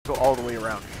go all the way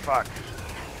around. Fuck.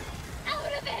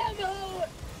 Out of ammo!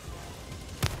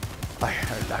 I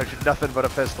have nothing but a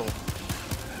pistol.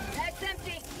 That's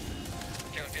empty.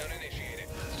 Countdown initiated.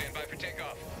 Stand by for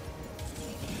takeoff.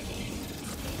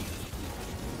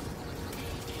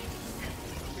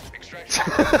 Extraction.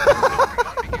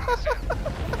 Begin descent.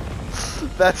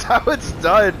 That's how it's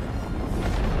done.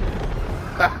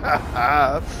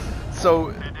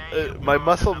 So, my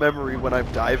muscle memory when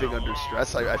I'm diving under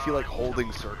stress, I feel like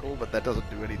holding circle, but that doesn't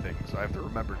do anything, so I have to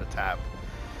remember to tap.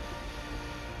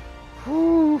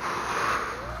 Whew.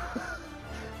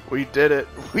 We did it.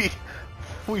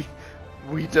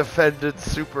 We defended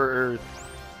Super Earth.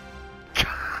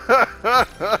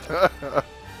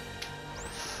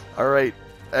 All right,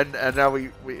 and now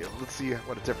we let's see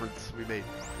what a difference we made.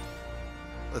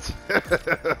 Let's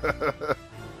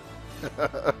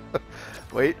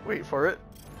wait for it.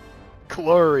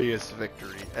 Glorious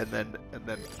victory, and then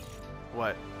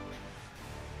what?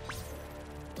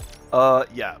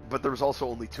 Yeah, but there was also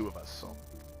only 2 of us, so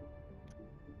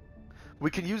we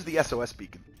can use the SOS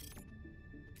beacon.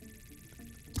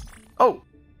 Oh,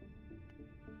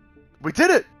 we did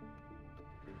it!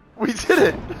 We did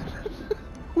it!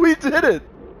 We did it!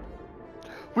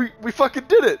 We fucking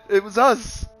did it! It was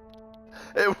us!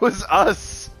 It was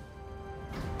us!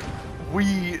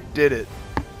 We did it.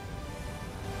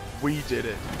 We did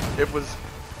it. It was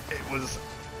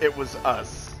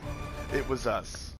us. It was us.